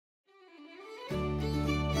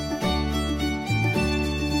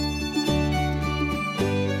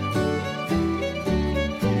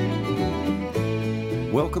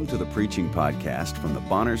Welcome to the preaching podcast from the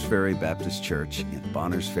Bonners Ferry Baptist Church in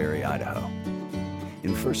Bonners Ferry, Idaho.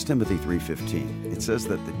 In 1 Timothy 3:15, it says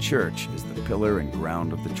that the church is the pillar and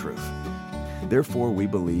ground of the truth. Therefore, we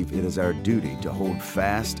believe it is our duty to hold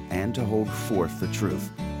fast and to hold forth the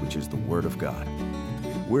truth, which is the Word of God.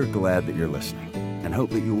 We're glad that you're listening and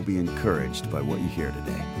hope that you will be encouraged by what you hear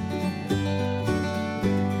today.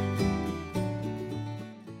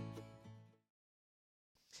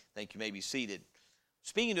 Thank you. May be seated.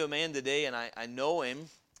 Speaking to a man today, and I know him.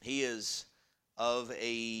 He is of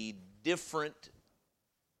a different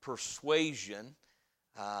persuasion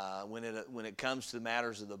when it comes to the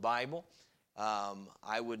matters of the Bible.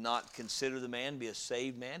 I would not consider the man to be a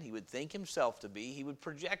saved man. He would think himself to be. He would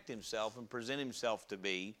project himself and present himself to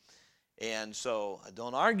be. And so I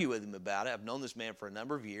don't argue with him about it. I've known this man for a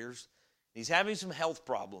number of years. He's having some health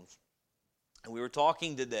problems. And we were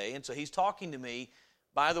talking today, and so he's talking to me.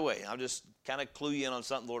 By the way, I'll just kind of clue you in on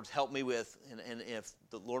something the Lord's helped me with, and if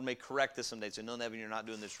the Lord may correct this someday, say, no, Nevin, you're not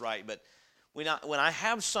doing this right. But when I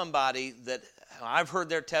have somebody that I've heard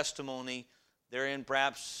their testimony, they're in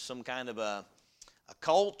perhaps some kind of a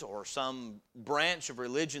cult or some branch of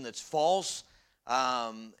religion that's false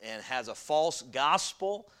and has a false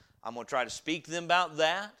gospel, I'm going to try to speak to them about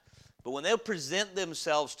that. But when they'll present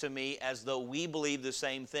themselves to me as though we believe the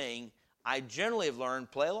same thing, I generally have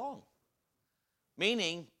learned, play along.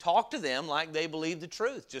 Meaning, talk to them like they believe the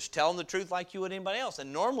truth. Just tell them the truth like you would anybody else.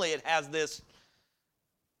 And normally it has this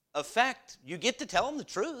effect. You get to tell them the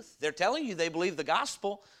truth. They're telling you they believe the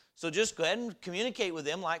gospel. So just go ahead and communicate with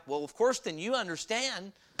them like, well, of course, then you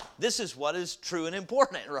understand this is what is true and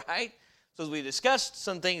important, right? So as we discussed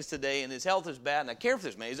some things today, and his health is bad, and I care for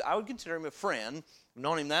this man. I would consider him a friend. I've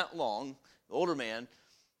known him that long, an older man.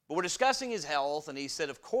 But we're discussing his health, and he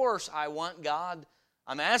said, of course,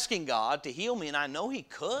 I'm asking God to heal me, and I know He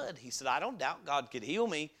could. He said, I don't doubt God could heal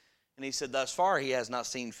me. And he said, thus far, He has not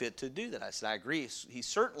seen fit to do that. I said, I agree. He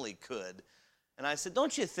certainly could. And I said,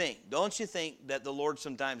 don't you think that the Lord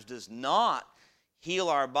sometimes does not heal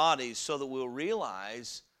our bodies so that we'll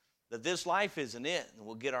realize that this life isn't it, and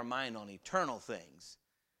we'll get our mind on eternal things?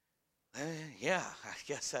 Yeah, I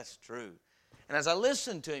guess that's true. And as I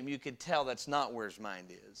listened to him, you could tell that's not where his mind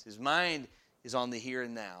is. His mind is on the here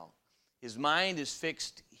and now. His mind is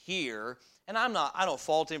fixed here, and I don't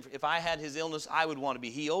fault him. If I had his illness, I would want to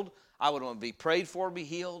be healed. I would want to be prayed for, be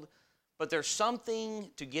healed. But there's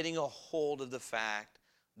something to getting a hold of the fact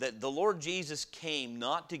that the Lord Jesus came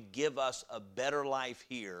not to give us a better life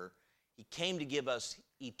here. He came to give us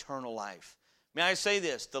eternal life. May I say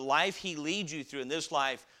this? The life He leads you through in this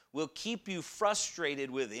life will keep you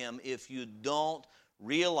frustrated with Him if you don't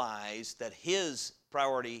realize that His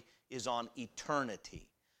priority is on eternity.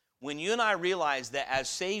 When you and I realize that as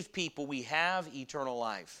saved people, we have eternal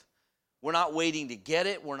life. We're not waiting to get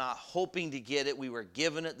it. We're not hoping to get it. We were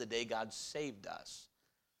given it the day God saved us.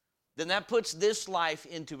 Then that puts this life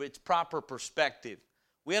into its proper perspective.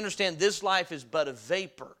 We understand this life is but a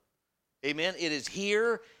vapor. Amen? It is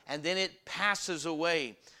here, and then it passes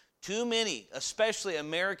away. Too many, especially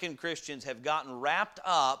American Christians, have gotten wrapped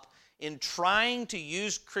up in trying to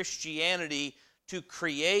use Christianity to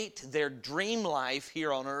create their dream life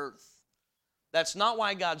here on earth. That's not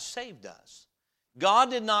why God saved us. God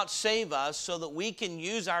did not save us so that we can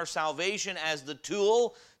use our salvation as the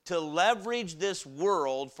tool to leverage this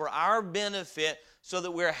world for our benefit so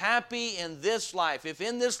that we're happy in this life. If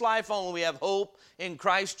in this life only we have hope in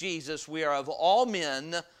Christ Jesus, we are of all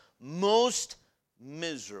men most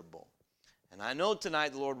miserable. And I know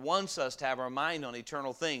tonight the Lord wants us to have our mind on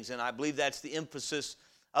eternal things, and I believe that's the emphasis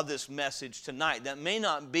of this message tonight. That may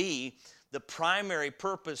not be the primary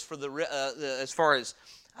purpose for as far as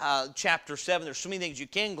chapter 7. There's so many things you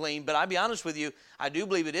can glean, but I'll be honest with you, I do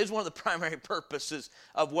believe it is one of the primary purposes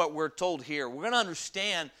of what we're told here. We're going to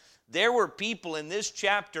understand there were people in this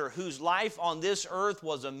chapter whose life on this earth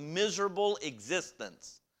was a miserable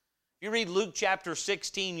existence. If you read Luke chapter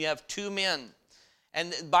 16, you have two men.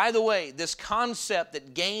 And by the way, this concept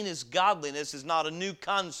that gain is godliness is not a new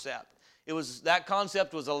concept. That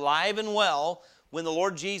concept was alive and well when the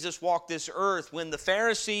Lord Jesus walked this earth, when the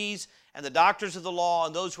Pharisees and the doctors of the law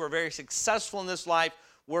and those who were very successful in this life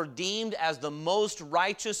were deemed as the most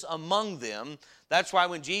righteous among them. That's why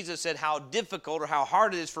when Jesus said how difficult or how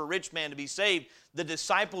hard it is for a rich man to be saved, the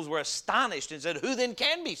disciples were astonished and said, who then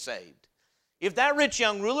can be saved? If that rich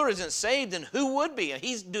young ruler isn't saved, then who would be? And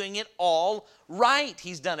he's doing it all right.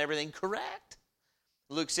 He's done everything correct.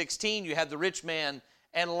 Luke 16, you have the rich man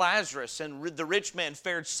and Lazarus, and the rich man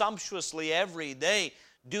fared sumptuously every day,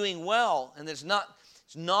 doing well. And it's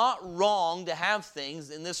not wrong to have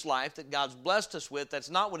things in this life that God's blessed us with. That's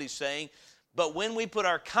not what he's saying. But when we put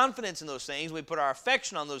our confidence in those things, we put our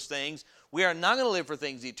affection on those things, we are not going to live for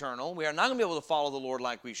things eternal. We are not going to be able to follow the Lord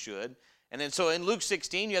like we should. And then so in Luke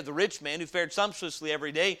 16, you have the rich man who fared sumptuously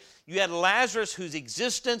every day. You had Lazarus, whose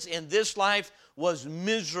existence in this life was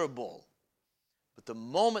miserable. But the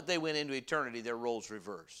moment they went into eternity, their roles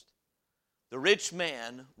reversed. The rich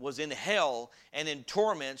man was in hell and in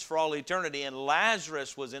torments for all eternity, and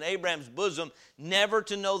Lazarus was in Abraham's bosom, never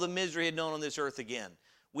to know the misery he had known on this earth again.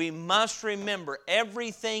 We must remember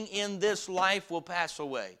everything in this life will pass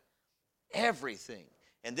away. Everything.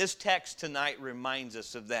 And this text tonight reminds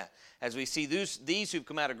us of that. As we see these who've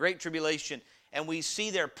come out of great tribulation, and we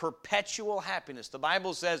see their perpetual happiness. The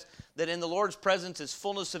Bible says that in the Lord's presence is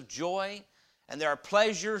fullness of joy, and there are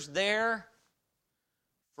pleasures there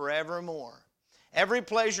forevermore. Every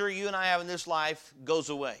pleasure you and I have in this life goes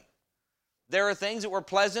away. There are things that were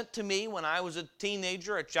pleasant to me when I was a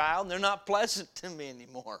teenager, a child, and they're not pleasant to me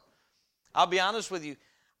anymore. I'll be honest with you.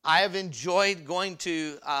 I have enjoyed going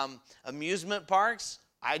to amusement parks.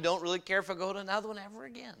 I don't really care if I go to another one ever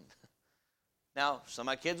again. Now, some of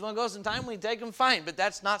my kids want to go sometime, we take them, fine, but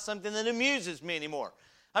that's not something that amuses me anymore.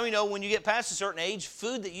 I mean, when you get past a certain age,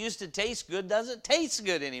 food that used to taste good doesn't taste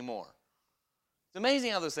good anymore. It's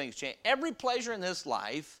amazing how those things change. Every pleasure in this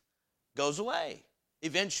life goes away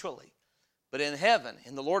eventually. But in heaven,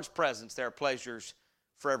 in the Lord's presence, there are pleasures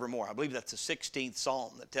forevermore. I believe that's the 16th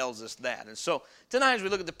Psalm that tells us that. And so tonight as we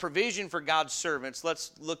look at the provision for God's servants,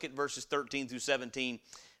 let's look at verses 13 through 17.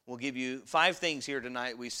 We'll give you 5 things here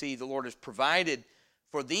tonight we see the Lord has provided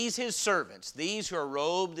for these his servants, these who are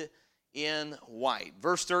robed in white.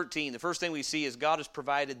 Verse 13, the first thing we see is God has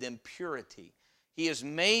provided them purity. He has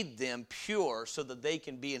made them pure so that they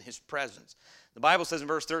can be in his presence. The Bible says in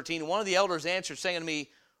verse 13, one of the elders answered, saying unto me,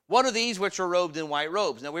 what are these which are robed in white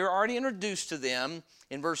robes? Now we were already introduced to them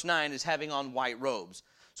in verse 9 as having on white robes.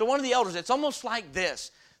 So one of the elders, it's almost like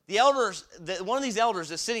this. The elders, one of these elders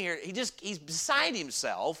that's sitting here, he's beside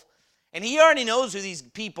himself, and he already knows who these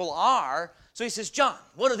people are. So he says, John,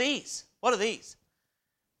 what are these? What are these?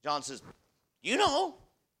 John says, you know,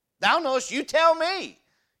 thou knowest, you tell me.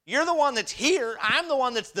 You're the one that's here. I'm the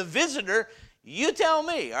one that's the visitor. You tell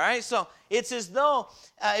me, all right? So it's as though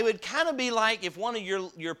it would kind of be like if one of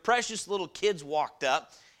your precious little kids walked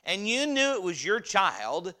up and you knew it was your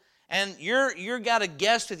child and you're got a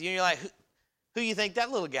guest with you and you're like, who you think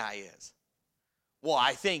that little guy is? Well,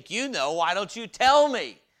 I think you know. Why don't you tell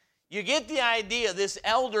me? You get the idea. This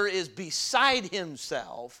elder is beside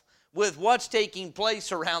himself with what's taking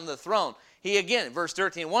place around the throne. He again, verse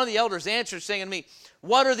 13, one of the elders answered, saying to me,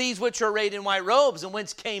 what are these which are arrayed in white robes, and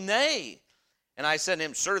whence came they? And I said to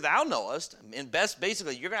him, sir, thou knowest. And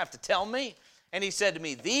basically, you're going to have to tell me. And he said to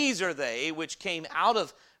me, these are they which came out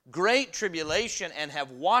of great tribulation and have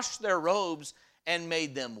washed their robes and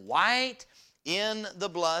made them white in the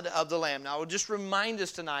blood of the Lamb. Now, I will just remind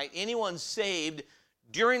us tonight, anyone saved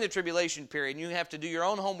during the tribulation period, and you have to do your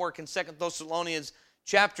own homework in 2 Thessalonians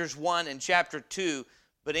chapters 1 and chapter 2,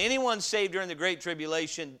 but anyone saved during the Great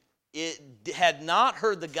Tribulation, it had not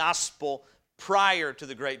heard the gospel prior to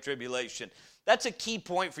the Great Tribulation. That's a key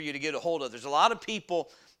point for you to get a hold of. There's a lot of people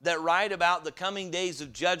that write about the coming days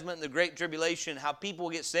of judgment and the Great Tribulation, how people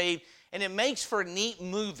will get saved, and it makes for neat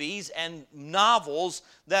movies and novels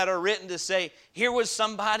that are written to say, here was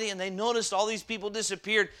somebody and they noticed all these people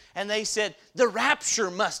disappeared and they said, the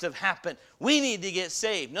rapture must have happened. We need to get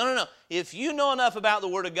saved. No. If you know enough about the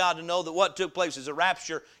Word of God to know that what took place is a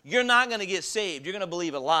rapture, you're not going to get saved. You're going to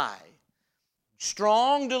believe a lie.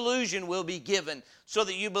 Strong delusion will be given so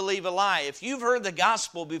that you believe a lie. If you've heard the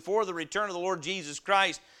gospel before the return of the Lord Jesus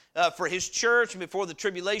Christ, for his church and before the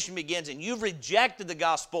tribulation begins, and you've rejected the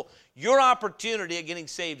gospel, your opportunity at getting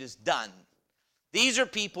saved is done. These are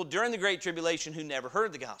people during the Great Tribulation who never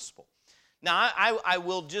heard the gospel. Now, I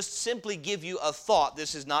will just simply give you a thought.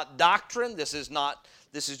 This is not doctrine. This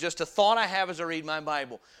is just a thought I have as I read my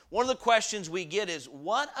Bible. One of the questions we get is,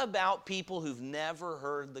 what about people who've never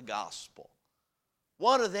heard the gospel?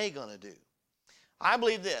 What are they going to do? I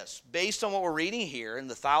believe this, based on what we're reading here, and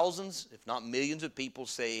the thousands, if not millions of people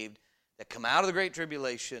saved that come out of the Great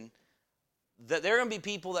Tribulation, that there are going to be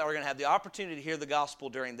people that are going to have the opportunity to hear the gospel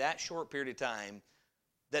during that short period of time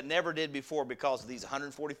that never did before because of these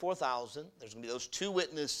 144,000. There's going to be those 2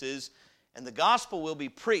 witnesses, and the gospel will be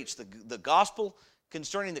preached. The gospel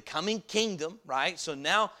concerning the coming kingdom, right? So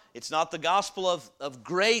now it's not the gospel of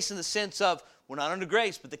grace in the sense of we're not under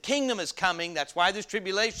grace, but the kingdom is coming. That's why there's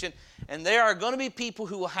tribulation. And there are going to be people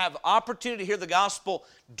who will have opportunity to hear the gospel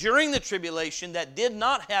during the tribulation that did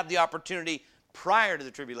not have the opportunity prior to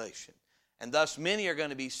the tribulation. And thus many are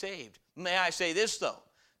going to be saved. May I say this, though?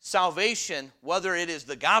 salvation, whether it is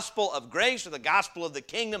the gospel of grace or the gospel of the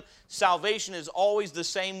kingdom, salvation is always the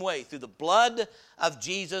same way, through the blood of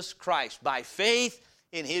Jesus Christ, by faith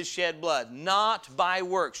in his shed blood, not by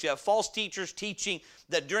works. You have false teachers teaching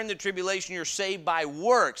that during the tribulation you're saved by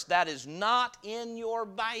works. That is not in your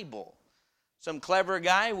Bible. Some clever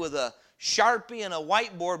guy with a Sharpie and a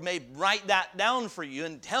whiteboard may write that down for you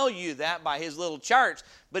and tell you that by his little charts,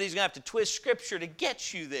 but he's going to have to twist Scripture to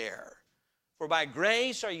get you there. For by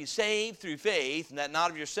grace are you saved through faith, and that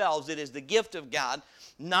not of yourselves. It is the gift of God,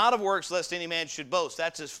 not of works, lest any man should boast.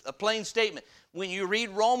 That's a plain statement. When you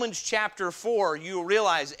read Romans chapter 4, you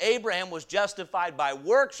realize Abraham was justified by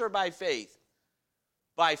works or by faith?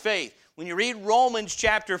 By faith. When you read Romans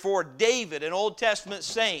chapter 4, David, an Old Testament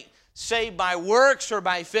saint, saved by works or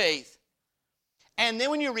by faith? And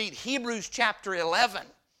then when you read Hebrews chapter 11,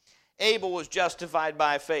 Abel was justified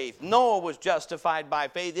by faith. Noah was justified by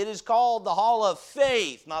faith. It is called the hall of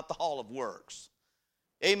faith, not the hall of works.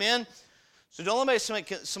 Amen? So don't let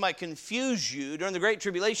somebody confuse you. During the Great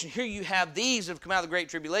Tribulation, here you have these that have come out of the Great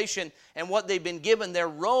Tribulation, and what they've been given, their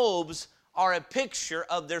robes are a picture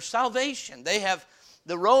of their salvation.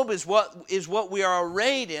 The robe is what we are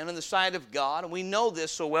arrayed in the sight of God, and we know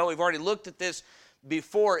this so well. We've already looked at this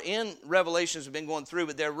before in Revelations we've been going through,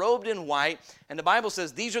 but they're robed in white, and the Bible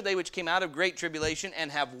says, these are they which came out of great tribulation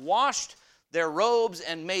and have washed their robes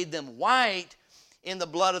and made them white in the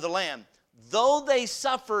blood of the Lamb. Though they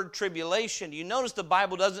suffered tribulation, you notice the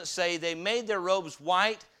Bible doesn't say they made their robes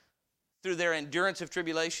white through their endurance of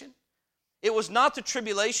tribulation. It was not the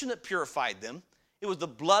tribulation that purified them. It was the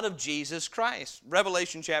blood of Jesus Christ.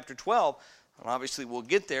 Revelation chapter 12, and obviously we'll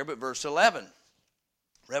get there, but verse 11.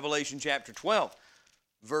 Revelation chapter 12.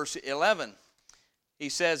 Verse 11, he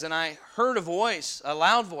says, and I heard a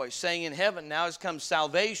loud voice, saying in heaven, now has come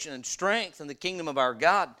salvation and strength and the kingdom of our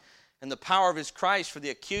God and the power of his Christ, for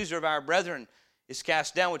the accuser of our brethren is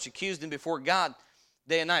cast down, which accused him before God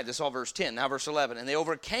day and night. This is all verse 10. Now verse 11, and they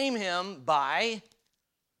overcame him by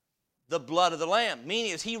the blood of the Lamb.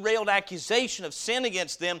 Meaning, as he railed accusation of sin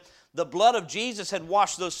against them, the blood of Jesus had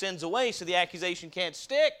washed those sins away, so the accusation can't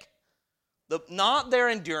stick. Not their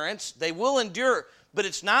endurance. They will endure, but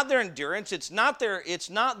it's not their endurance. It's not their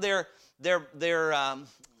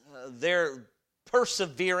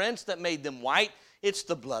perseverance that made them white. It's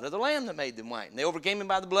the blood of the Lamb that made them white. And they overcame him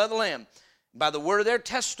by the blood of the Lamb, by the word of their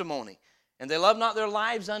testimony. And they loved not their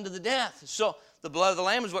lives unto the death. So the blood of the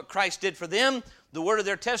Lamb is what Christ did for them. The word of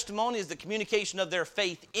their testimony is the communication of their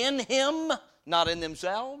faith in him, not in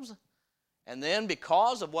themselves. And then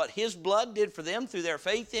because of what his blood did for them through their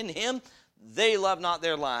faith in him, they love not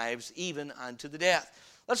their lives even unto the death.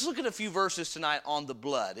 Let's look at a few verses tonight on the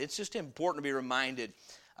blood. It's just important to be reminded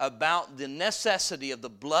about the necessity of the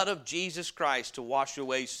blood of Jesus Christ to wash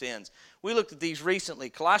away sins. We looked at these recently.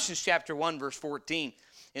 Colossians chapter 1, verse 14.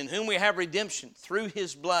 In whom we have redemption through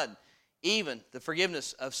his blood, even the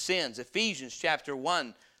forgiveness of sins. Ephesians chapter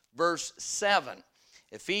 1, verse 7.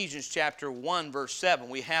 Ephesians chapter 1, verse 7.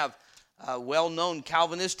 We have a well-known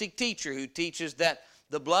Calvinistic teacher who teaches that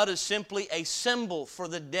the blood is simply a symbol for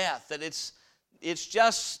the death, that it's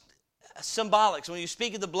just symbolic. So when you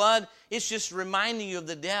speak of the blood, it's just reminding you of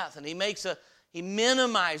the death. And he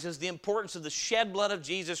minimizes the importance of the shed blood of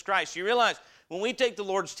Jesus Christ. You realize when we take the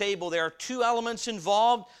Lord's table, there are two elements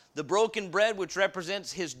involved. The broken bread, which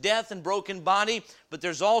represents his death and broken body, but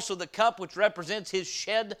there's also the cup, which represents his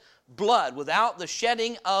shed blood. Without the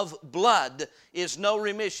shedding of blood is no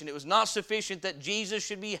remission. It was not sufficient that Jesus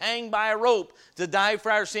should be hanged by a rope to die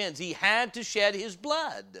for our sins. He had to shed his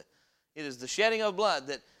blood. It is the shedding of blood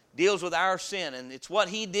that deals with our sin, and it's what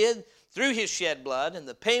he did through his shed blood and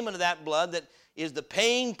the payment of that blood that is the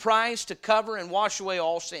paying price to cover and wash away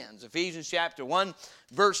all sins. Ephesians chapter 1,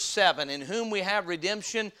 verse 7, in whom we have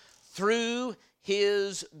redemption through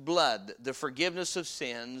his blood, the forgiveness of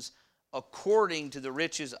sins, according to the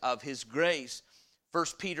riches of his grace. 1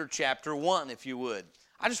 Peter chapter 1, if you would.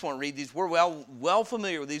 I just want to read these. We're well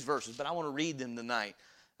familiar with these verses, but I want to read them tonight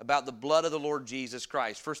about the blood of the Lord Jesus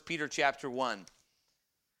Christ. 1 Peter chapter 1.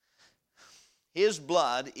 His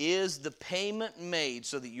blood is the payment made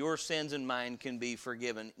so that your sins and mine can be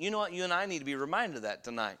forgiven. You know what? You and I need to be reminded of that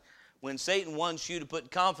tonight. When Satan wants you to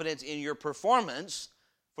put confidence in your performance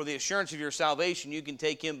for the assurance of your salvation, you can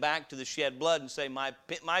take him back to the shed blood and say, my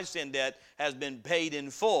sin debt has been paid in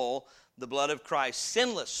full. The blood of Christ,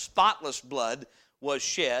 sinless, spotless blood, was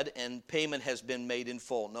shed, and payment has been made in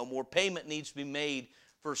full. No more payment needs to be made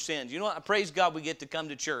for sins. You know what? I praise God we get to come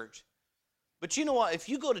to church. But you know what? If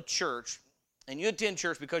you go to church and you attend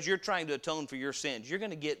church because you're trying to atone for your sins, you're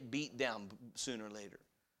going to get beat down sooner or later.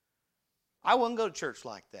 I wouldn't go to church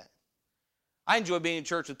like that. I enjoy being in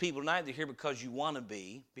church with people tonight. They're here because you want to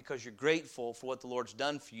be, because you're grateful for what the Lord's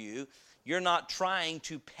done for you. You're not trying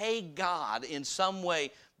to pay God in some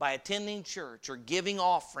way by attending church or giving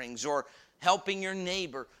offerings or helping your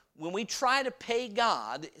neighbor. When we try to pay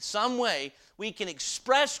God some way, we can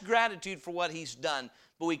express gratitude for what He's done,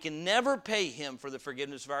 but we can never pay Him for the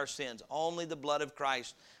forgiveness of our sins. Only the blood of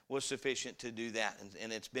Christ was sufficient to do that,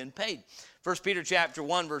 and it's been paid. 1 Peter chapter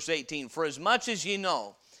 1, verse 18, for as much as ye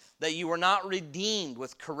know that you were not redeemed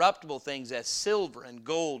with corruptible things as silver and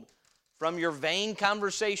gold from your vain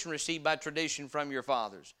conversation received by tradition from your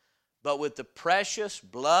fathers, but with the precious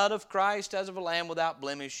blood of Christ as of a lamb without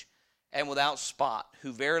blemish and without spot,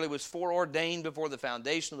 who verily was foreordained before the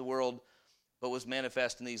foundation of the world, but was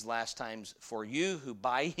manifest in these last times for you, who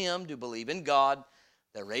by Him do believe in God,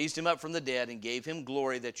 that raised Him up from the dead and gave Him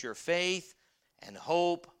glory, that your faith and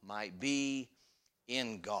hope might be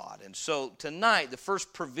in God. And so tonight, the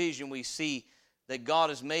first provision we see that God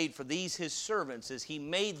has made for these His servants is He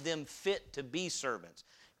made them fit to be servants.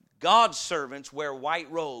 God's servants wear white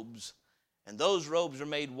robes, and those robes are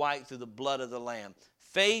made white through the blood of the Lamb.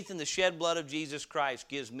 Faith in the shed blood of Jesus Christ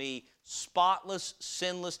gives me spotless,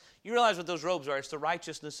 sinless. You realize what those robes are? It's the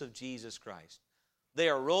righteousness of Jesus Christ. They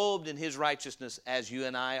are robed in His righteousness as you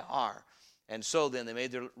and I are. And so then they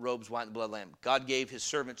made their robes white in the blood of the Lamb. God gave His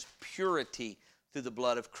servants purity through the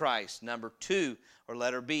blood of Christ. Number 2, or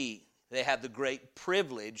letter B, they have the great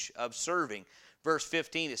privilege of serving. Verse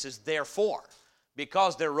 15, it says, therefore,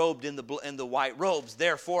 because they're robed in the white robes,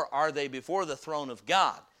 therefore are they before the throne of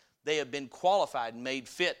God. They have been qualified and made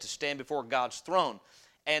fit to stand before God's throne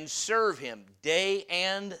and serve Him day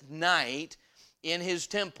and night in His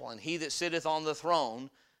temple. And He that sitteth on the throne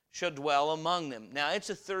shall dwell among them. Now, it's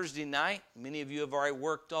a Thursday night. Many of you have already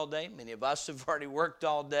worked all day. Many of us have already worked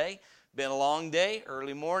all day. Been a long day,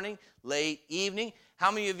 early morning, late evening.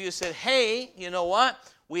 How many of you said, hey, you know what?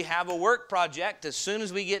 We have a work project. As soon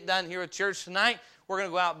as we get done here at church tonight, we're going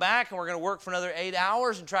to go out back and we're going to work for another 8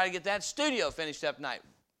 hours and try to get that studio finished up tonight.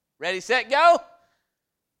 Ready, set, go?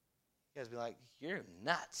 You guys be like, you're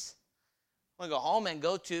nuts. I'm going to go home and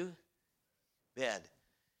go to bed.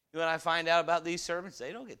 You know what I find out about these servants?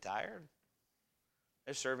 They don't get tired.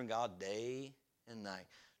 They're serving God day and night.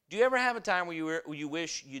 Do you ever have a time where you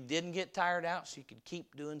wish you didn't get tired out so you could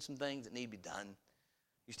keep doing some things that need to be done?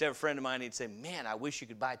 I used to have a friend of mine, he'd say, man, I wish you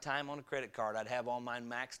could buy time on a credit card. I'd have all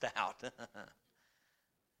mine maxed out.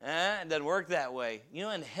 It doesn't work that way. You know,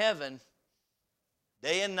 in heaven,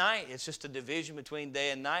 day and night, it's just a division between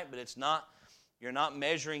day and night, but it's not, you're not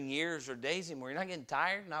measuring years or days anymore. You're not getting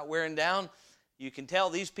tired, not wearing down. You can tell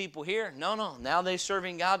these people here, no, now they're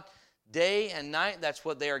serving God day and night. That's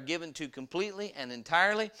what they are given to completely and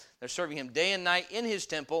entirely. They're serving Him day and night in His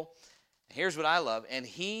temple. Here's what I love. And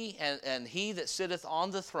he that sitteth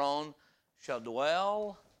on the throne shall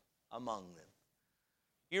dwell among them.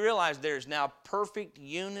 You realize there's now perfect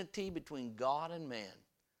unity between God and man.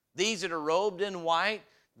 These that are robed in white,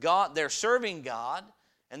 God, they're serving God,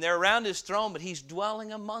 and they're around His throne, but He's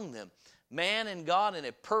dwelling among them. Man and God in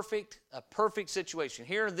a perfect situation.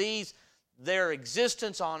 Here are these, their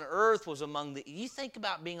existence on earth was among the, you think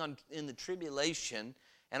about being in the tribulation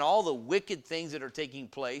and all the wicked things that are taking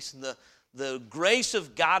place, and the grace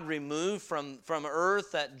of God removed from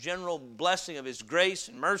earth, that general blessing of His grace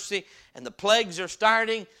and mercy, and the plagues are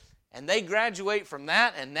starting, and they graduate from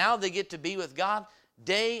that, and now they get to be with God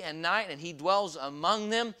day and night, and He dwells among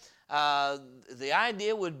them. The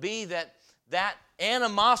idea would be that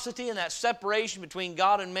animosity and that separation between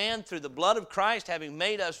God and man through the blood of Christ, having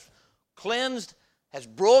made us cleansed, has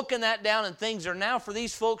broken that down, and things are now for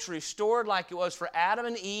these folks restored like it was for Adam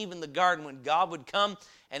and Eve in the garden when God would come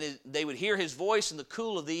and they would hear His voice in the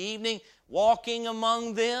cool of the evening, walking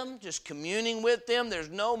among them, just communing with them. There's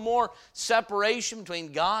no more separation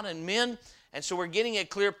between God and men. And so we're getting a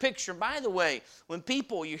clear picture. By the way, when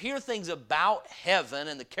you hear things about heaven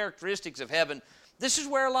and the characteristics of heaven, this is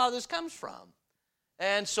where a lot of this comes from.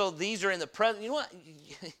 And so these are in the present. You know what?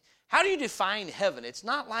 How do you define heaven? It's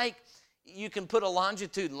not like you can put a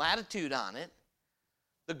longitude and latitude on it.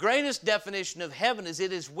 The greatest definition of heaven is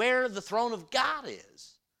it is where the throne of God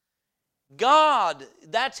is. God,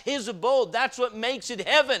 that's His abode. That's what makes it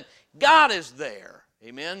heaven. God is there.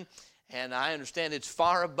 Amen? And I understand it's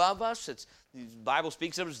far above us. The Bible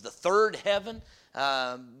speaks of it as the third heaven.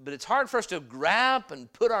 But it's hard for us to grasp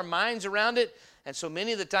and put our minds around it. And so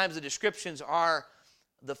many of the times the descriptions are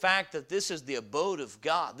the fact that this is the abode of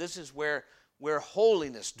God. This is where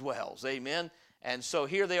holiness dwells. Amen? And so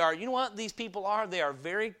here they are. You know what these people are? They are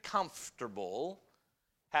very comfortable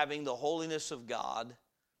having the holiness of God.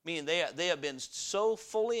 Meaning they have been so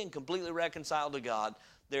fully and completely reconciled to God.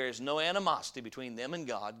 There is no animosity between them and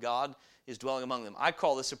God. God is dwelling among them. I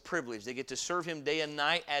call this a privilege. They get to serve him day and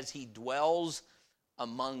night as he dwells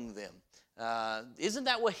among them. Isn't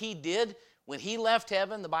that what he did? When he left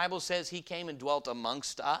heaven, the Bible says he came and dwelt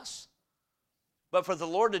amongst us. But for the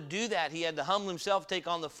Lord to do that, he had to humble himself, take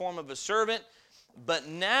on the form of a servant. But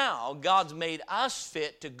now God's made us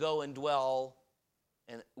fit to go and dwell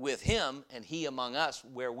with him and he among us,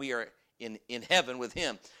 where we are in heaven with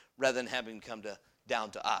him, rather than having come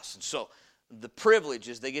down to us. And so the privilege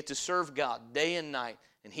is they get to serve God day and night,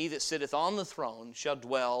 and he that sitteth on the throne shall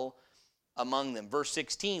dwell among them. Verse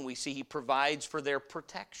 16, we see he provides for their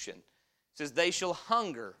protection. It says, they shall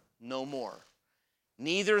hunger no more,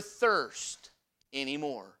 neither thirst any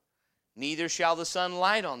more, neither shall the sun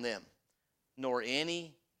light on them, nor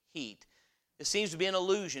any heat. It seems to be an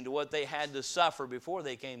allusion to what they had to suffer before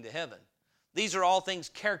they came to heaven. These are all things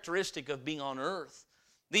characteristic of being on earth.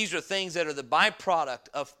 These are things that are the byproduct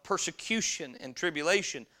of persecution and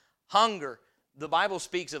tribulation, hunger. The Bible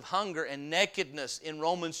speaks of hunger and nakedness in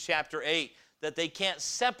Romans chapter 8, that they can't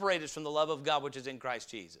separate us from the love of God which is in Christ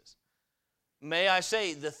Jesus. May I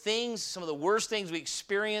say, some of the worst things we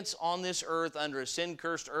experience on this earth, under a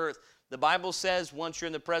sin-cursed earth, the Bible says once you're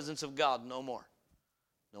in the presence of God, no more.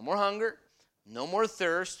 No more hunger, no more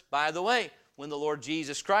thirst. By the way, when the Lord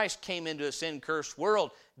Jesus Christ came into a sin-cursed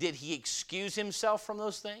world, did he excuse himself from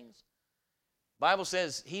those things? The Bible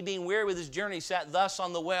says, he being weary with his journey sat thus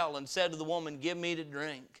on the well and said to the woman, give me to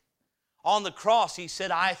drink. On the cross, he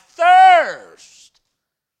said, I thirst.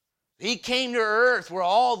 He came to earth where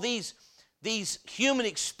all these human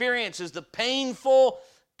experiences, the painful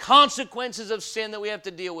consequences of sin that we have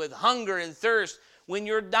to deal with, hunger and thirst. When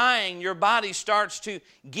you're dying, your body starts to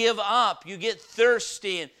give up. You get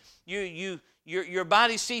thirsty, and your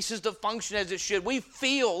body ceases to function as it should. We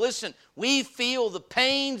feel the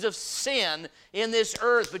pains of sin in this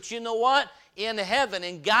earth. But you know what? In heaven,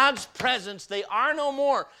 in God's presence, they are no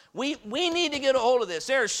more. We need to get a hold of this.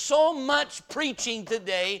 There's so much preaching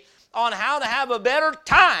today on how to have a better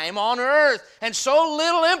time on earth, and so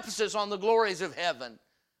little emphasis on the glories of heaven.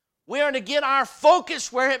 We are to get our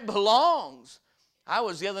focus where it belongs. I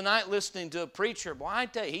was the other night listening to a preacher. Boy, I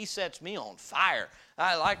tell you, he sets me on fire.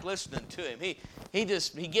 I like listening to him.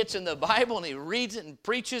 He gets in the Bible and he reads it and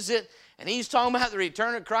preaches it, and he's talking about the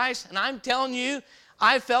return of Christ. And I'm telling you,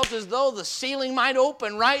 I felt as though the ceiling might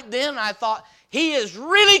open right then. I thought, he is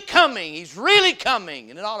really coming. He's really coming.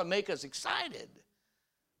 And it ought to make us excited.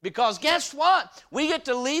 Because guess what? We get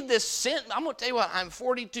to leave this sin. I'm going to tell you what, I'm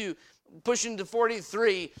 42, pushing to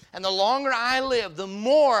 43, and the longer I live, the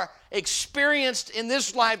more experienced in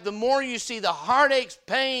this life, the more you see the heartaches,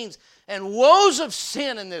 pains, and woes of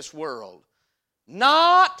sin in this world.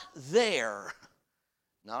 Not there.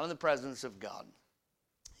 Not in the presence of God.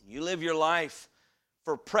 You live your life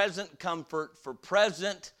for present comfort, for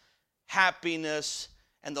present happiness,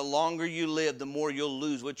 and the longer you live, the more you'll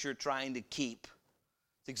lose what you're trying to keep.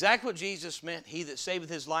 It's exactly what Jesus meant. He that saveth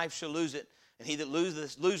his life shall lose it, and he that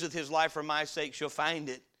loseth his life for my sake shall find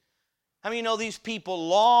it. How many of you know these people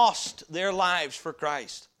lost their lives for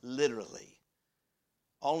Christ? Literally.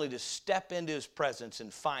 Only to step into his presence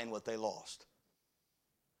and find what they lost.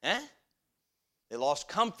 They lost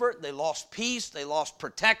comfort, they lost peace, they lost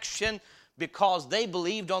protection because they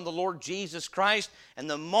believed on the Lord Jesus Christ. And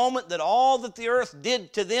the moment that all that the earth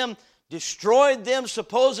did to them destroyed them,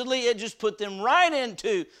 supposedly, it just put them right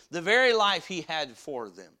into the very life he had for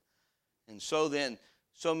them. And so then,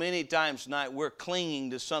 so many times tonight, we're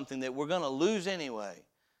clinging to something that we're going to lose anyway.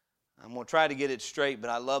 I'm going to try to get it straight, but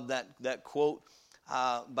I love that quote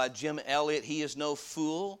by Jim Elliot. He is no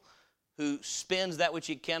fool who spends that which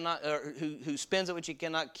he cannot, or who spends that which he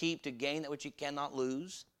cannot keep to gain that which he cannot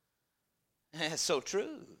lose. That's so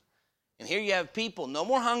true. And here you have people, no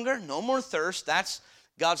more hunger, no more thirst.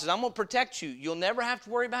 God says, I'm going to protect you. You'll never have to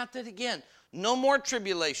worry about that again. No more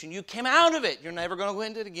tribulation. You came out of it. You're never going to go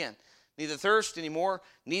into it again. Neither thirst anymore,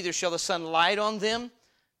 neither shall the sun light on them,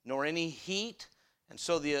 nor any heat. And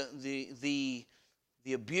so the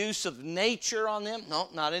abuse of nature on them, no,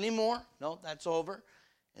 not anymore. No, that's over.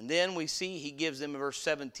 And then we see he gives them in verse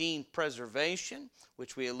 17 preservation,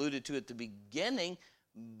 which we alluded to at the beginning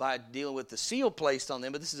by dealing with the seal placed on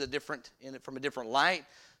them. But this is from a different light.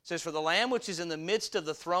 It says, for the Lamb which is in the midst of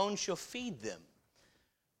the throne shall feed them.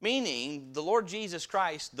 Meaning, the Lord Jesus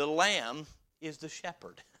Christ, the Lamb, is the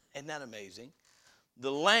shepherd. Isn't that amazing?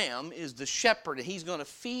 The Lamb is the shepherd, and he's going to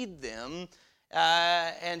feed them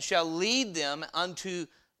and shall lead them unto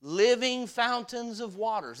living fountains of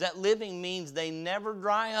waters. That living means they never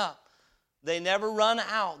dry up. They never run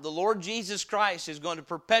out. The Lord Jesus Christ is going to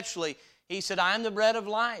perpetually, he said, I am the bread of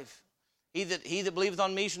life. He that believeth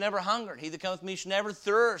on me shall never hunger. He that cometh to me shall never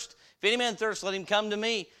thirst. If any man thirst, let him come to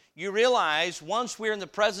me. You realize once we're in the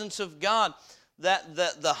presence of God, that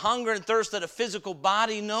the hunger and thirst that a physical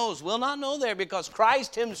body knows will not know there, because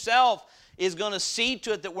Christ himself is going to see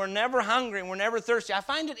to it that we're never hungry and we're never thirsty. I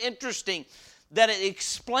find it interesting that it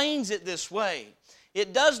explains it this way.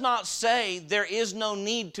 It does not say there is no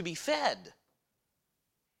need to be fed.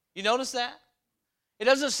 You notice that? It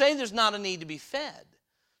doesn't say there's not a need to be fed.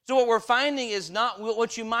 So what we're finding is not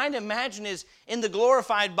what you might imagine is in the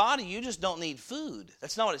glorified body, you just don't need food.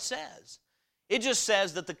 That's not what it says. It just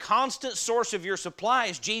says that the constant source of your supply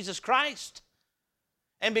is Jesus Christ.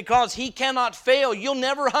 And because he cannot fail, you'll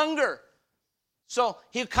never hunger. So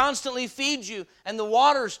he'll constantly feed you, and the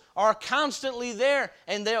waters are constantly there,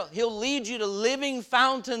 and he'll lead you to living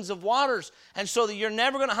fountains of waters, and so that you're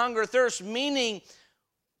never going to hunger or thirst, meaning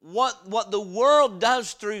what the world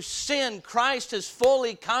does through sin, Christ has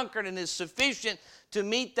fully conquered and is sufficient to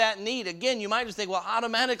meet that need. Again, you might just think, well,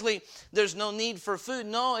 automatically there's no need for food.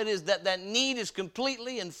 No, it is that need is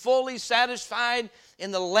completely and fully satisfied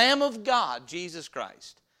in the Lamb of God, Jesus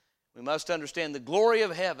Christ. We must understand the glory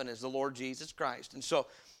of heaven is the Lord Jesus Christ. And so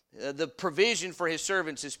the provision for his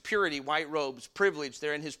servants is purity, white robes, privilege.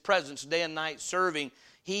 They're in his presence day and night serving.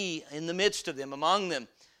 He in the midst of them, among them.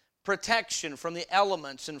 Protection from the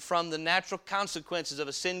elements and from the natural consequences of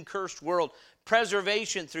a sin-cursed world.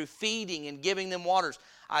 Preservation through feeding and giving them waters.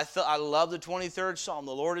 I love the 23rd Psalm.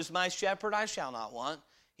 The Lord is my shepherd, I shall not want.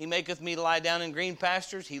 He maketh me to lie down in green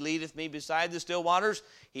pastures. He leadeth me beside the still waters.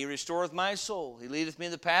 He restoreth my soul. He leadeth me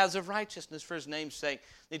in the paths of righteousness for his name's sake.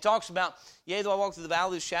 And he talks about, yea, though I walk through the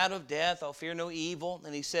valley of the shadow of death, I'll fear no evil.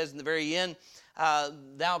 And he says in the very end,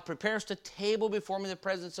 thou preparest a table before me in the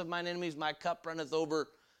presence of mine enemies. My cup runneth over.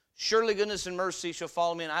 Surely goodness and mercy shall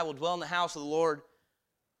follow me, and I will dwell in the house of the Lord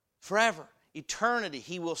forever. Eternity.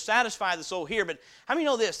 He will satisfy the soul here. But how many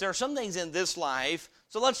know this? There are some things in this life.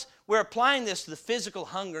 So we're applying this to the physical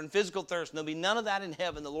hunger and physical thirst. And there'll be none of that in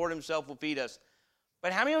heaven. The Lord himself will feed us.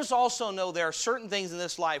 But how many of us also know there are certain things in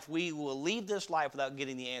this life we will leave this life without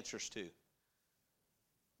getting the answers to?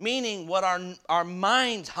 Meaning what our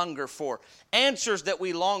minds hunger for. Answers that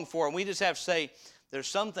we long for. And we just have to say, there's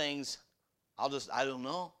some things I don't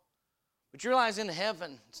know. But you realize in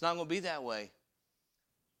heaven, it's not going to be that way.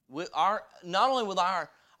 Not only will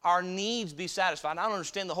our needs be satisfied. I don't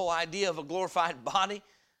understand the whole idea of a glorified body.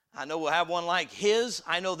 I know we'll have one like his.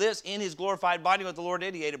 I know this, in his glorified body, what the Lord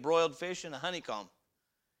did, he ate a broiled fish and a honeycomb.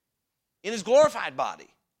 In his glorified body.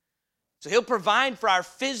 So he'll provide for our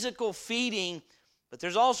physical feeding, but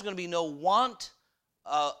there's also going to be no want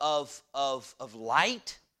of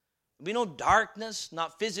light. There'll be no darkness,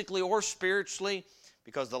 not physically or spiritually,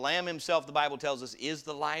 because the Lamb himself, the Bible tells us, is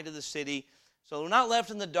the light of the city. So we're not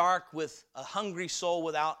left in the dark with a hungry soul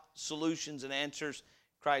without solutions and answers.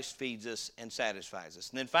 Christ feeds us and satisfies us.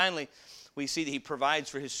 And then finally, we see that he provides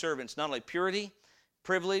for his servants not only purity,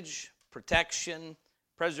 privilege, protection,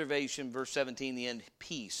 preservation, verse 17, the end,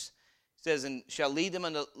 peace. It says, and shall lead them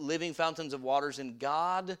unto living fountains of waters, and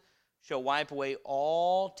God shall wipe away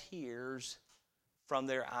all tears from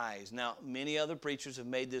their eyes. Now, many other preachers have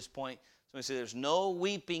made this point. Somebody say there's no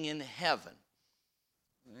weeping in heaven.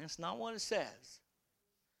 That's not what it says.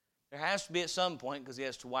 There has to be at some point because he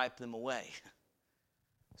has to wipe them away.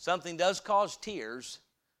 Something does cause tears,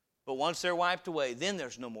 but once they're wiped away, then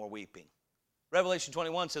there's no more weeping. Revelation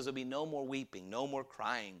 21 says there'll be no more weeping, no more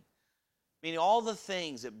crying. Meaning all the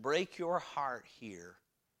things that break your heart here,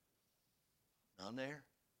 none there.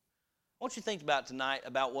 I want you to think about tonight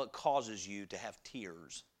about what causes you to have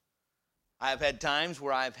tears. I have had times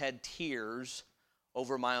where I've had tears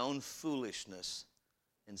over my own foolishness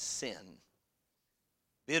and sin.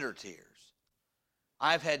 Bitter tears.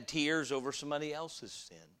 I've had tears over somebody else's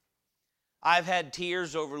sin. I've had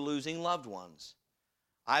tears over losing loved ones.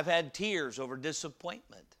 I've had tears over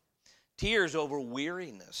disappointment. Tears over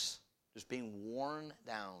weariness. Just being worn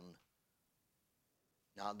down.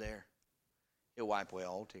 Not there. He'll wipe away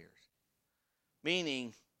all tears.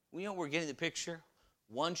 Meaning, we're getting the picture.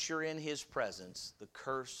 Once you're in his presence, the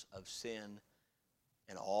curse of sin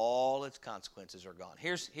and all its consequences are gone.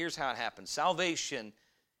 Here's how it happens. Salvation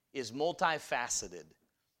is multifaceted.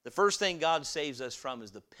 The first thing God saves us from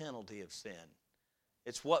is the penalty of sin.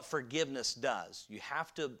 It's what forgiveness does. You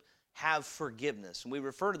have to have forgiveness. And we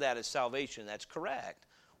refer to that as salvation. That's correct.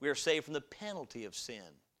 We are saved from the penalty of sin.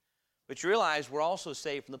 But you realize we're also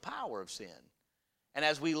saved from the power of sin. And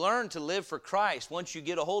as we learn to live for Christ, once you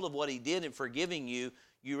get a hold of what he did in forgiving you,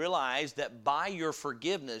 you realize that by your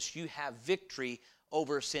forgiveness, you have victory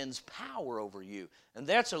over sin's power over you. And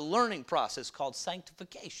that's a learning process called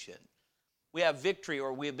sanctification. We have victory,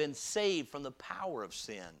 or we have been saved from the power of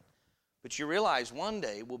sin. But you realize one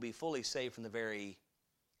day we'll be fully saved from the very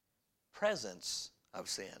presence of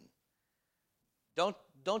sin.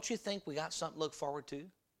 Don't you think we got something to look forward to?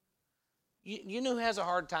 You know who has a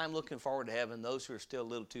hard time looking forward to heaven? Those who are still a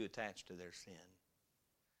little too attached to their sin.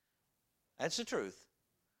 That's the truth.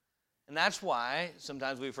 And that's why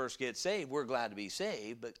sometimes we first get saved, we're glad to be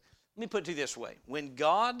saved. But let me put it to you this way. When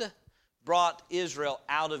God brought Israel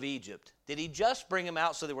out of Egypt, did he just bring them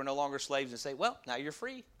out so they were no longer slaves and say, well, now you're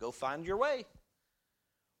free, go find your way?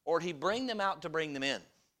 Or did he bring them out to bring them in?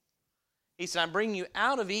 He said, I'm bringing you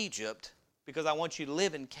out of Egypt because I want you to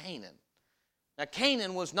live in Canaan. Now,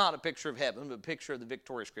 Canaan was not a picture of heaven, but a picture of the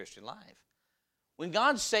victorious Christian life. When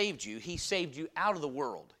God saved you, he saved you out of the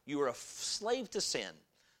world. You were a slave to sin.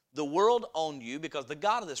 The world owned you because the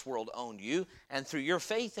God of this world owned you. And through your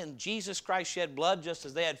faith in Jesus Christ shed blood, just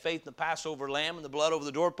as they had faith in the Passover lamb and the blood over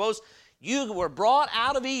the doorpost, you were brought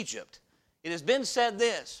out of Egypt. It has been said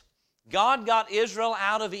this, God got Israel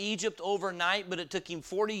out of Egypt overnight, but it took him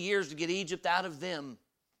 40 years to get Egypt out of them.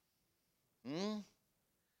 You know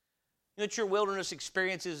what your wilderness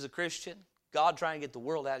experience is as a Christian? God trying to get the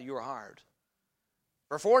world out of your heart.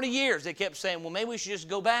 For 40 years they kept saying, well, maybe we should just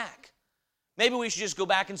go back. Maybe we should just go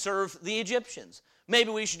back and serve the Egyptians.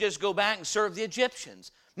 Maybe we should just go back and serve the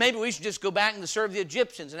Egyptians. Maybe we should just go back and serve the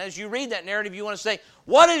Egyptians. And as you read that narrative, you want to say,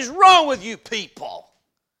 what is wrong with you people?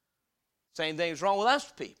 Same thing is wrong with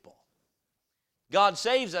us people. God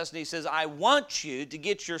saves us and he says, I want you to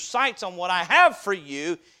get your sights on what I have for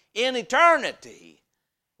you in eternity.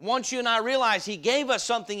 Once you and I realize he gave us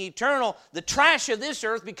something eternal, the trash of this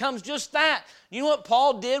earth becomes just that. You know what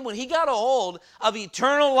Paul did when he got a hold of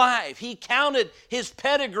eternal life? He counted his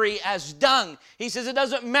pedigree as dung. He says, it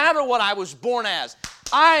doesn't matter what I was born as.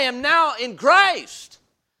 I am now in Christ.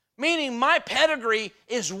 Meaning my pedigree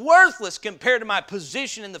is worthless compared to my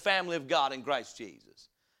position in the family of God in Christ Jesus.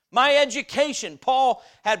 My education, Paul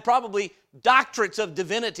had probably doctorates of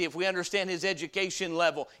divinity if we understand his education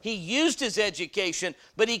level. He used his education,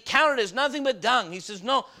 but he counted as nothing but dung. He says,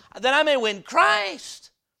 no, that I may win Christ.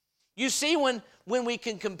 You see, when we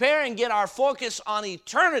can compare and get our focus on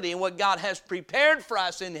eternity and what God has prepared for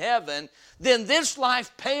us in heaven, then this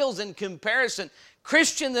life pales in comparison.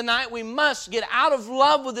 Christian, tonight we must get out of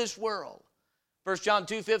love with this world. 1 John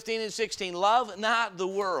 2:15 and 16, love not the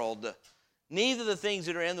world, neither the things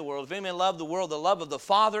that are in the world. If any man love the world, the love of the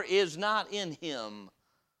Father is not in him.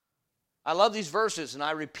 I love these verses, and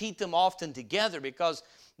I repeat them often together because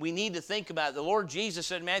we need to think about it. The Lord Jesus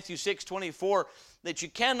said in Matthew 6:24 that you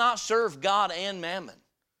cannot serve God and mammon.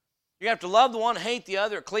 You have to love the one, hate the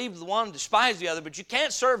other, cleave to the one, despise the other, but you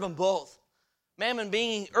can't serve them both. Mammon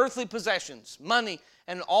being earthly possessions, money,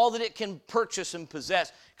 and all that it can purchase and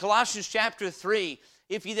possess. Colossians chapter 3,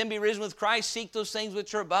 if you then be risen with Christ, seek those things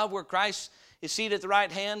which are above, where Christ is seated at the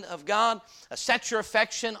right hand of God. Set your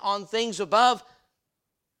affection on things above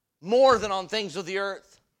more than on things of the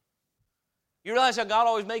earth. You realize how God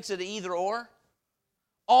always makes it an either or?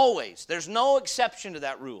 Always. There's no exception to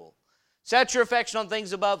that rule. Set your affection on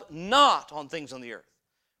things above, not on things on the earth.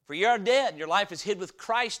 For you are dead, your life is hid with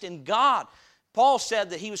Christ in God. Paul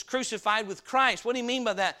said that he was crucified with Christ. What do you mean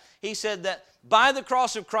by that? He said that by the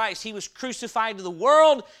cross of Christ, he was crucified to the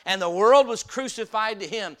world, and the world was crucified to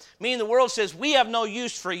him. Meaning the world says, we have no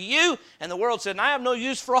use for you, and the world said, I have no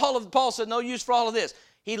use for all of, Paul said, no use for all of this.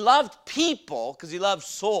 He loved people because he loved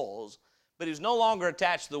souls, but he was no longer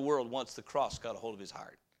attached to the world once the cross got a hold of his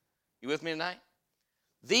heart. You with me tonight?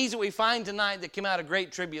 These that we find tonight that came out of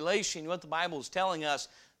great tribulation, what the Bible is telling us,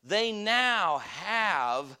 they now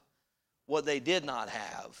have what they did not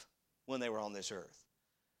have when they were on this earth.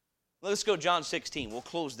 Let's go to John 16. We'll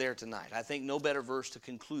close there tonight. I think no better verse to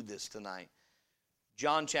conclude this tonight.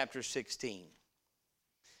 John chapter 16.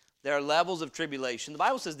 There are levels of tribulation. The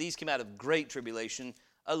Bible says these came out of great tribulation,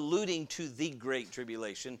 alluding to the great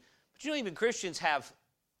tribulation. But you know, even Christians have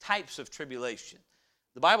types of tribulation.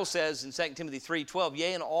 The Bible says in 2 Timothy 3:12,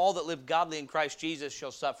 yea, and all that live godly in Christ Jesus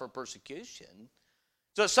shall suffer persecution.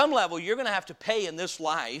 So at some level, you're going to have to pay in this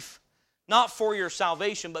life, not for your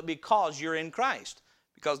salvation, but because you're in Christ.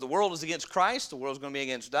 Because the world is against Christ, the world is going to be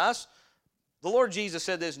against us. The Lord Jesus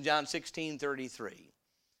said this in John 16:33.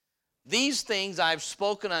 These things I have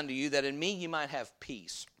spoken unto you, that in me you might have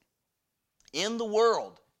peace. In the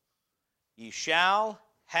world ye shall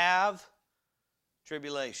have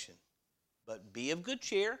tribulation. But be of good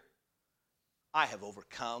cheer. I have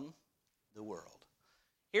overcome the world.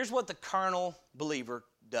 Here's what the carnal believer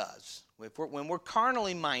does. When we're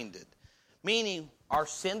carnally minded, meaning our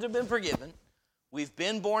sins have been forgiven, we've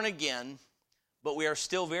been born again, but we are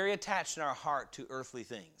still very attached in our heart to earthly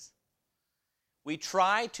things. We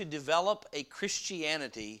try to develop a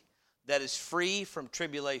Christianity that is free from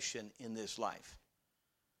tribulation in this life.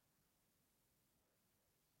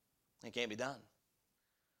 It can't be done.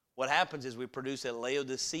 What happens is we produce a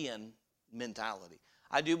Laodicean mentality.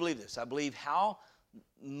 I do believe this. I believe how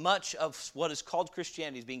much of what is called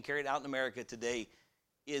Christianity is being carried out in America today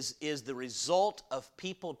is the result of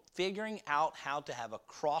people figuring out how to have a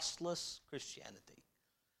crossless Christianity.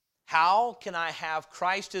 How can I have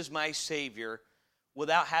Christ as my Savior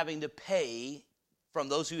without having to pay from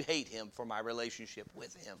those who hate Him for my relationship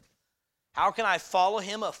with Him? How can I follow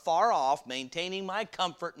Him afar off, maintaining my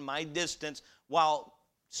comfort and my distance while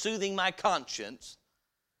soothing my conscience?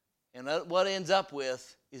 And what ends up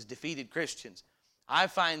with is defeated Christians. I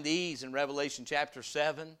find these in Revelation chapter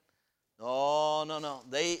 7. Oh, no.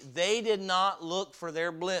 They did not look for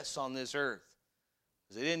their bliss on this earth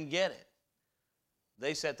because they didn't get it.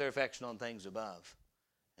 They set their affection on things above.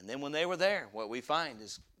 And then when they were there, what we find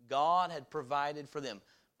is God had provided for them.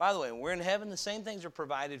 By the way, when we're in heaven, the same things are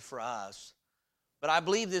provided for us. But I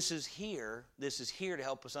believe this is here to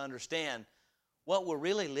help us understand what we're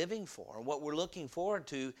really living for. And what we're looking forward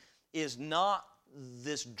to is not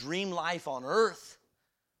this dream life on earth.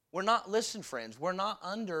 Listen friends, we're not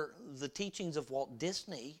under the teachings of Walt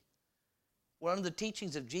Disney. We're under the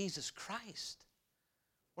teachings of Jesus Christ.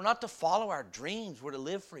 We're not to follow our dreams. We're to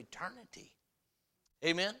live for eternity.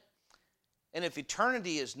 Amen? And if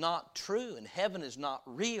eternity is not true and heaven is not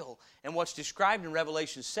real and what's described in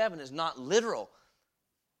Revelation 7 is not literal,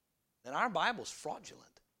 then our Bible's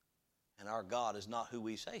fraudulent and our God is not who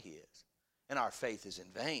we say He is. And our faith is in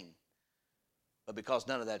vain. But because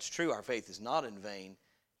none of that's true, our faith is not in vain.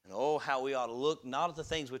 And oh, how we ought to look not at the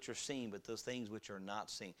things which are seen, but those things which are not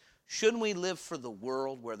seen. Shouldn't we live for the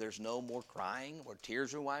world where there's no more crying, where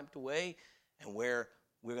tears are wiped away, and where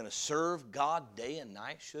we're going to serve God day and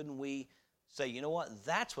night? Shouldn't we say, you know what,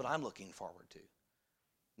 that's what I'm looking forward to?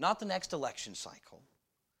 Not the next election cycle.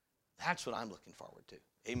 That's what I'm looking forward to.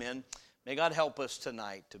 Amen. May God help us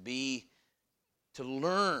tonight to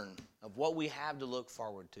learn of what we have to look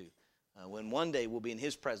forward to. When one day we'll be in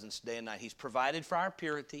His presence day and night. He's provided for our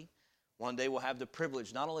purity. One day we'll have the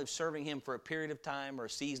privilege not only of serving Him for a period of time or a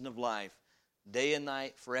season of life, day and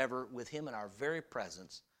night, forever, with Him in our very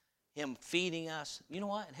presence, Him feeding us. You know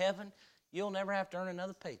what? In heaven, you'll never have to earn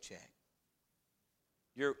another paycheck.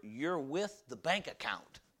 You're with the bank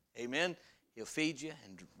account. Amen? He'll feed you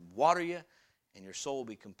and water you, and your soul will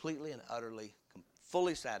be completely and utterly,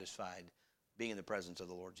 fully satisfied being in the presence of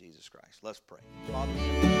the Lord Jesus Christ. Let's pray. Father,